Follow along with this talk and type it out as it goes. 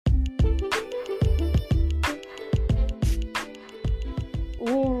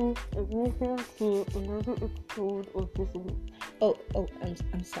Welcome to another episode of this.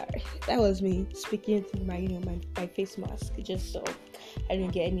 I'm sorry. That was me speaking through my face mask, just so I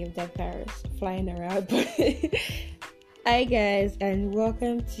don't get any of that virus flying around. Hi guys, and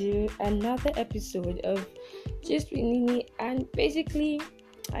welcome to another episode of Just with Nini. And basically,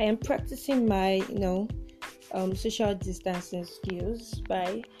 I am practicing my social distancing skills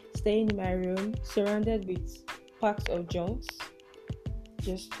by staying in my room, surrounded with packs of junks.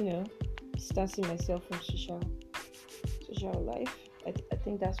 Just distancing myself from social life. I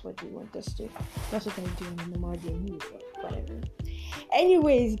think that's what they want us to. That's what I do on a normal day anyway, but whatever.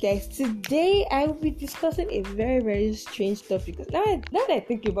 Anyways, guys, today I will be discussing a very, very strange topic. Because now that I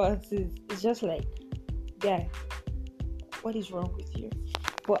think about it, it's just like, guy, what is wrong with you?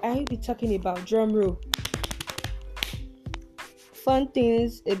 But I will be talking about drum roll. Fun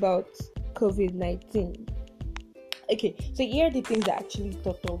things about COVID-19. Okay, so here are the things I actually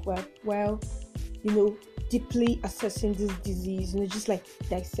thought of while deeply assessing this disease, just like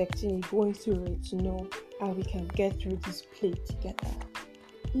dissecting it, going through it, how we can get through this plague together.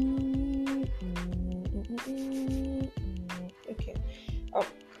 Okay.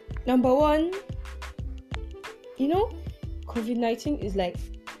 Number one, COVID-19 is like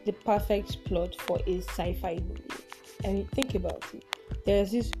the perfect plot for a sci-fi movie. And think about it.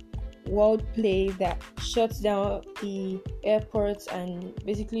 There's this world plague that shuts down the airports and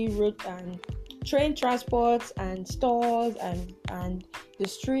basically road and train transports and stores and the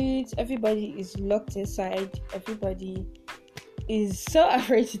streets. Everybody is locked inside. Everybody is so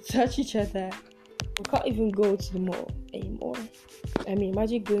afraid to touch each other. We can't even go to the mall anymore. I mean,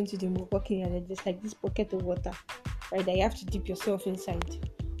 imagine going to the mall, walking and there's like this bucket of water, right? That you have to dip yourself inside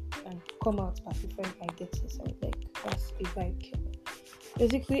and come out back before you can get inside. Like, that's a vibe killer.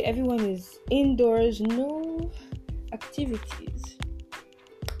 Basically, everyone is indoors, no activities.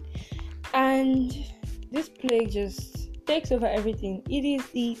 And this plague just takes over everything. It is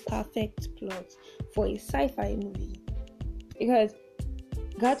the perfect plot for a sci-fi movie. Because,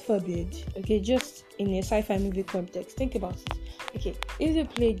 God forbid, just in a sci-fi movie context, think about it. Okay, if the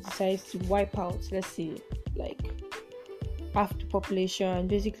plague decides to wipe out, let's say, like, half the population,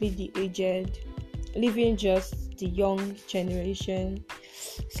 basically the aged, leaving just the young generation.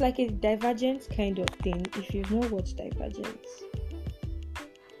 It's like a Divergent kind of thing. If you've not watched Divergent,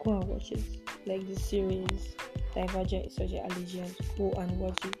 go and watch it. Like the series Divergent is such an allegiance. Go and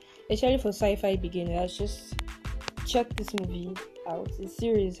watch it. Especially for sci-fi beginners, just check this movie out. It's a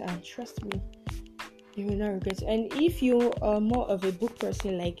series, and trust me, you will not regret it. And if you are more of a book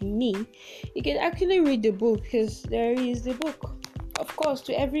person like me, you can actually read the book, because there is the book. Of course,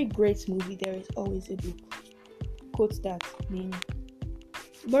 to every great movie, there is always a book. Quote that, meaning.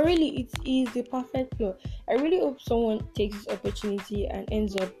 But really, it is the perfect plot. I really hope someone takes this opportunity and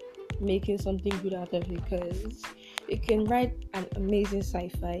ends up making something good out of it, because you can write an amazing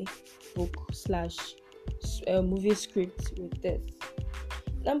sci-fi book / movie script with this.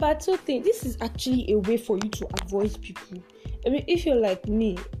 Number two thing, this is actually a way for you to avoid people. I mean, if you're like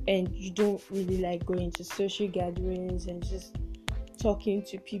me and you don't really like going to social gatherings and just talking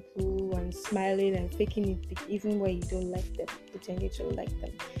to people and smiling and faking it even when you don't like them, pretending to like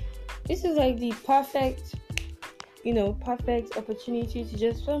them, this is like the perfect opportunity to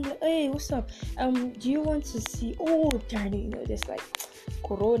just like, hey, what's up? Do you want to see? Oh, darn it, there's like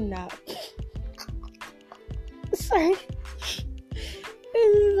Corona. Sorry.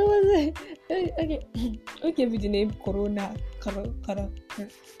 Okay, with the name Corona. Corona.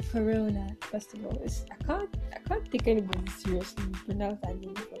 First of all, I can't take anybody seriously. Pronounce that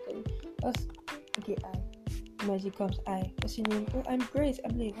name properly. Okay, Magic comes. What's your name? Oh, I'm Grace.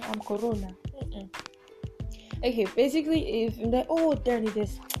 I'm Corona. Okay, basically, if I'm like, oh, darn it,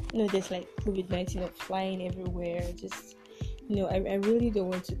 there's like COVID-19 flying everywhere. Just, I really don't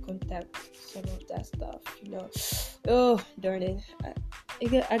want to contact some of that stuff. Oh, darn it.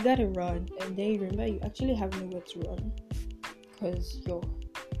 I gotta run, and then you remember you actually have nowhere to run because you're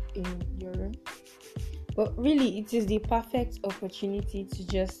in your room. But really, it is the perfect opportunity to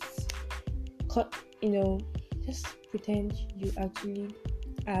just just pretend you actually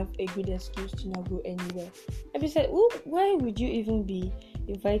have a good excuse to not go anywhere. And we said, why would you even be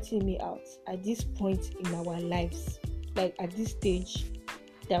inviting me out at this point in our lives? Like at this stage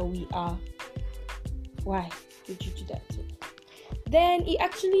that we are. Why would you do that to? Then it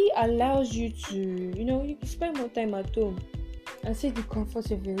actually allows you to, you can spend more time at home and see the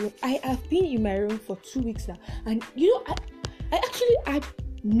comfort of your room. I have been in my room for 2 weeks now, and I actually had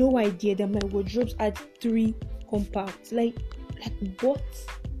no idea that my wardrobes had 3 compacts. Like what?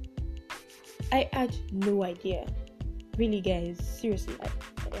 I had no idea. Really, guys, seriously,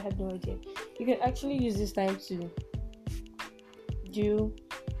 I had no idea. You can actually use this time to do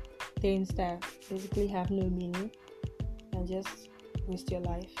things that basically have no meaning and just waste your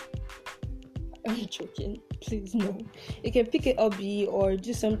life. I'm joking. Please no. You can pick a hobby or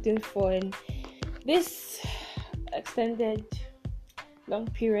do something fun. This extended long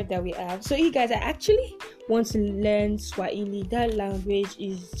period that we have. So you guys, I actually want to learn Swahili. That language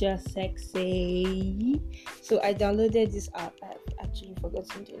is just sexy. So I downloaded this app. I've actually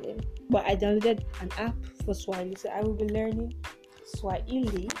forgotten the name, but I downloaded an app for Swahili. So I will be learning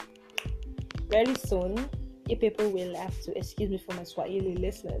Swahili very soon. You people will have to excuse me for my Swahili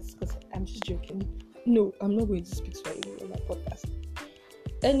listeners because I'm just joking. No, I'm not going to speak Swahili on my podcast.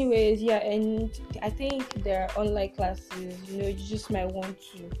 Anyways, yeah, and I think there are online classes. You just might want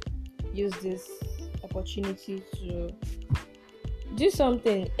to use this opportunity to do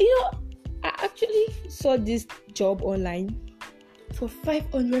something. I actually saw this job online for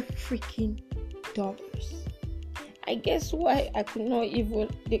 $500 freaking dollars. I guess why they could not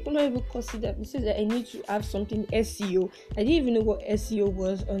even consider me. Said that I need to have something SEO. I didn't even know what SEO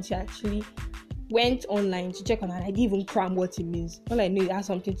was until I actually went online to check on it. I didn't even cram what it means. All I know it has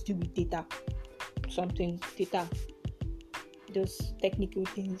something to do with data. Those technical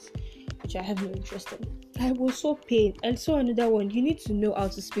things which I have no interest in. I was so pained. And so another one, you need to know how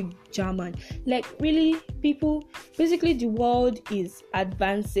to speak German. Like really, people, basically the world is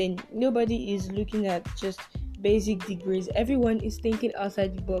advancing. Nobody is looking at just basic degrees. Everyone is thinking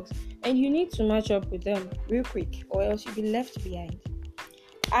outside the box. And you need to match up with them real quick or else you'll be left behind.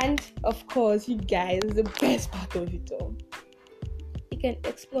 And of course, you guys, the best part of it all, you can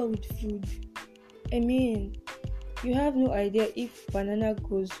explore with food. I mean, you have no idea if banana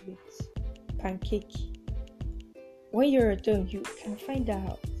goes with pancake. When you're at home, you can find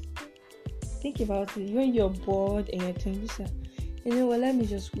out. Think about it. When you're bored and you're telling yourself, let me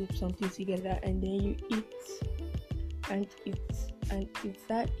just whip something together, and then you eat and eat and eat.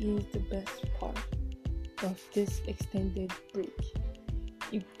 That is the best part of this extended break.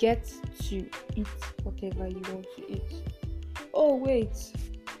 You get to eat whatever you want to eat. Oh wait.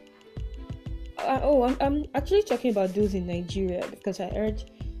 I'm actually talking about those in Nigeria because I heard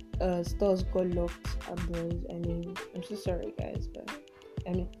stores got locked abroad. I mean, I'm so sorry guys, but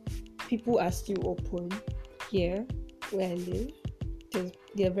I mean, people are still open here where I live.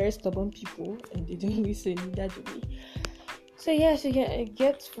 They're very stubborn people and they don't listen that way. So yes, you can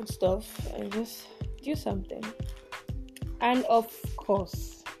get food stuff and just do something. And of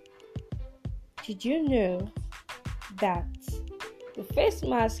course, did you know that the face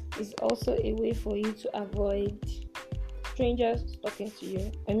mask is also a way for you to avoid strangers talking to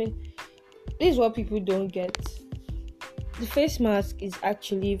you? I mean, this is what people don't get. The face mask is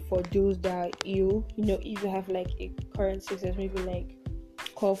actually for those that are ill. If you have like a current sickness, maybe like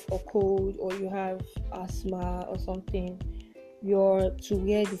cough or cold, or you have asthma or something, you're to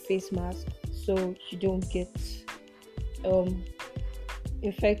wear the face mask so you don't get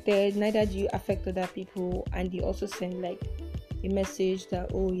infected, neither do you affect other people. And they also send like a message that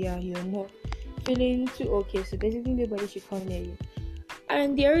you're not feeling too okay, so basically nobody should come near you.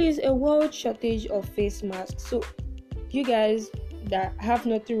 And there is a world shortage of face masks, so you guys that have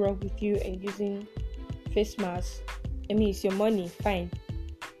nothing wrong with you and using face masks, I mean, it's your money, fine,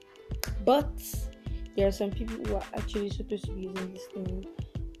 but there are some people who are actually supposed to be using this thing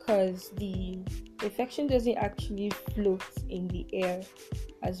because the infection doesn't actually float in the air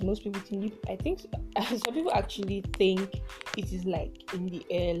as most people think. I think some people actually think it is like in the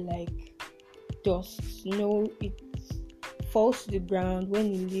air like dust. No, it falls to the ground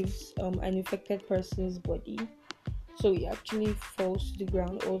when it leaves an infected person's body. So it actually falls to the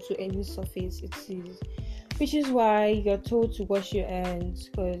ground or to any surface it sees, which is why you're told to wash your hands,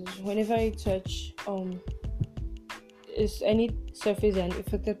 because whenever you touch is any surface an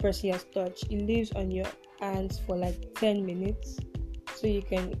infected person has touched, it lives on your hands for like 10 minutes. So you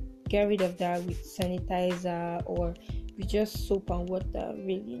can get rid of that with sanitizer or with just soap and water,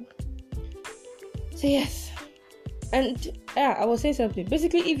 really. So yes. And I was saying something.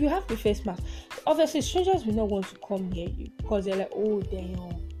 Basically, if you have the face mask, obviously strangers will not want to come near you because they're like, oh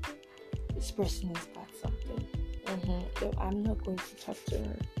damn, this person has got something. So I'm not going to talk to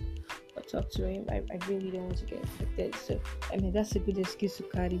her or talk to him. I really don't want to get infected. So I mean, that's a good excuse to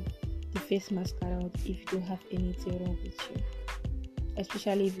carry the face mask around if you don't have anything wrong with you,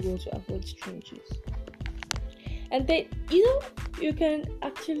 especially if you want to avoid strangers. And then you can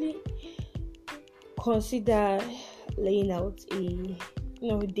actually consider laying out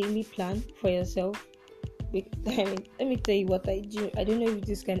a daily plan for yourself. Let me tell you what I do. I don't know if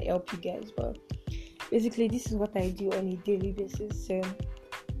this can help you guys, but basically this is what I do on a daily basis. So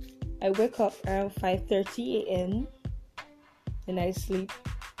I wake up around 5:30 a.m. Then I sleep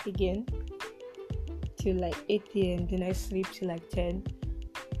again till like 8 a.m. Then I sleep till like 10.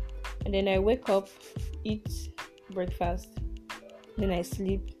 And then I wake up, eat breakfast. Then I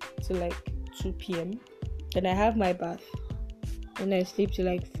sleep till like 2 p.m. Then I have my bath. Then I sleep till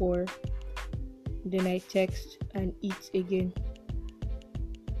like 4. Then I text and eat again.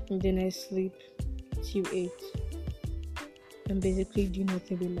 And then I sleep till 8. And basically do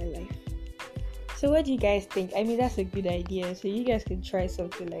nothing with my life. So what do you guys think? I mean, that's a good idea. So you guys can try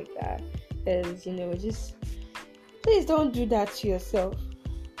something like that. Because, just please don't do that to yourself.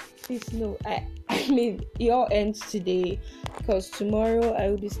 Please no. I mean, it all ends today. Because tomorrow I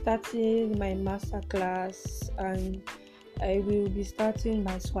will be starting my master class. And I will be starting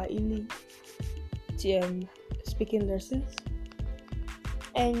my Swahili speaking lessons.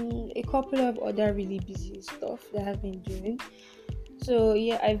 And a couple of other really busy stuff that I've been doing. So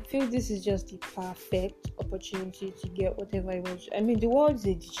yeah, I feel this is just the perfect opportunity to get whatever I want. I mean, the world is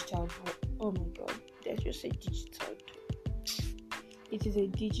a digital world. Oh my god, let's just say digital. It is a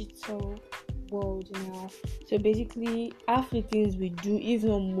digital world now. So basically, half the things we do, if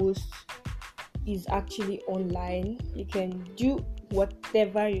not most, is actually online. You can do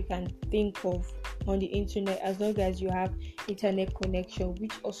whatever you can think of on the internet as long as you have internet connection,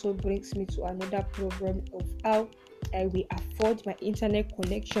 which also brings me to another problem of how I will afford my internet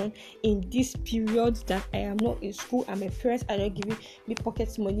connection in this period that I am not in school and my parents are not giving me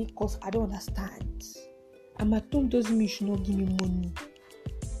pocket money because I don't understand. I'm at home doesn't mean you should not give me money.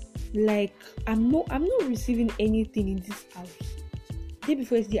 Like I'm not receiving anything in this house. The day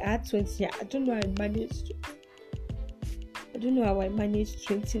before yesterday I had 20. I don't know how I managed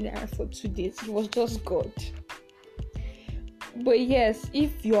 20 naira for 2 days. It was just God. But yes,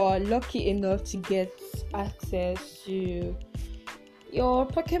 if you're lucky enough to get access to your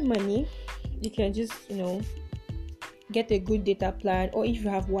pocket money, you can just get a good data plan, or if you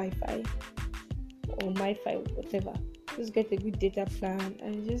have Wi-Fi or Wi-Fi, whatever, just get a good data plan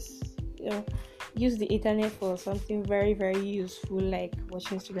and just use the internet for something very, very useful, like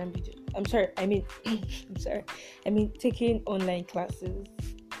watching Instagram videos. I mean taking online classes,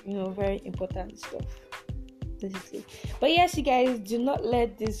 very important stuff. Basically. But yes, you guys, do not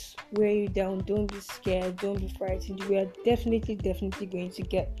let this weigh you down. Don't be scared, don't be frightened. We are definitely going to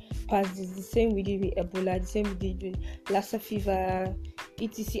get past this. The same we did with Ebola, the same we did with Lassa fever,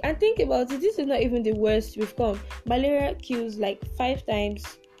 etc. And think about it, this is not even the worst we've come. Malaria kills like 5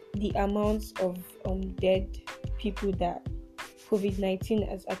 times the amount of dead people that COVID-19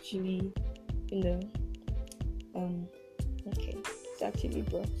 has actually it's actually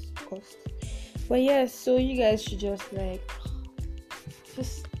brought cost. But yes, so you guys should just make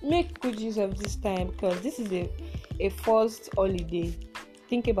good use of this time, because this is a forced holiday.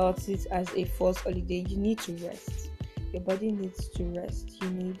 Think about it as a forced holiday. You need to rest. Your body needs to rest.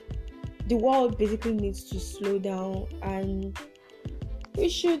 The world basically needs to slow down, and we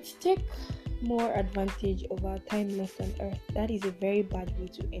should take more advantage of our time left on earth. That is a very bad way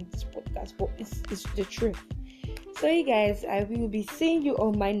to end this podcast, but it's the truth. So you guys, I will be seeing you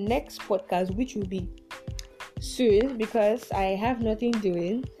on my next podcast, which will be soon, because I have nothing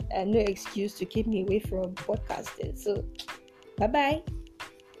doing and no excuse to keep me away from podcasting. So bye bye.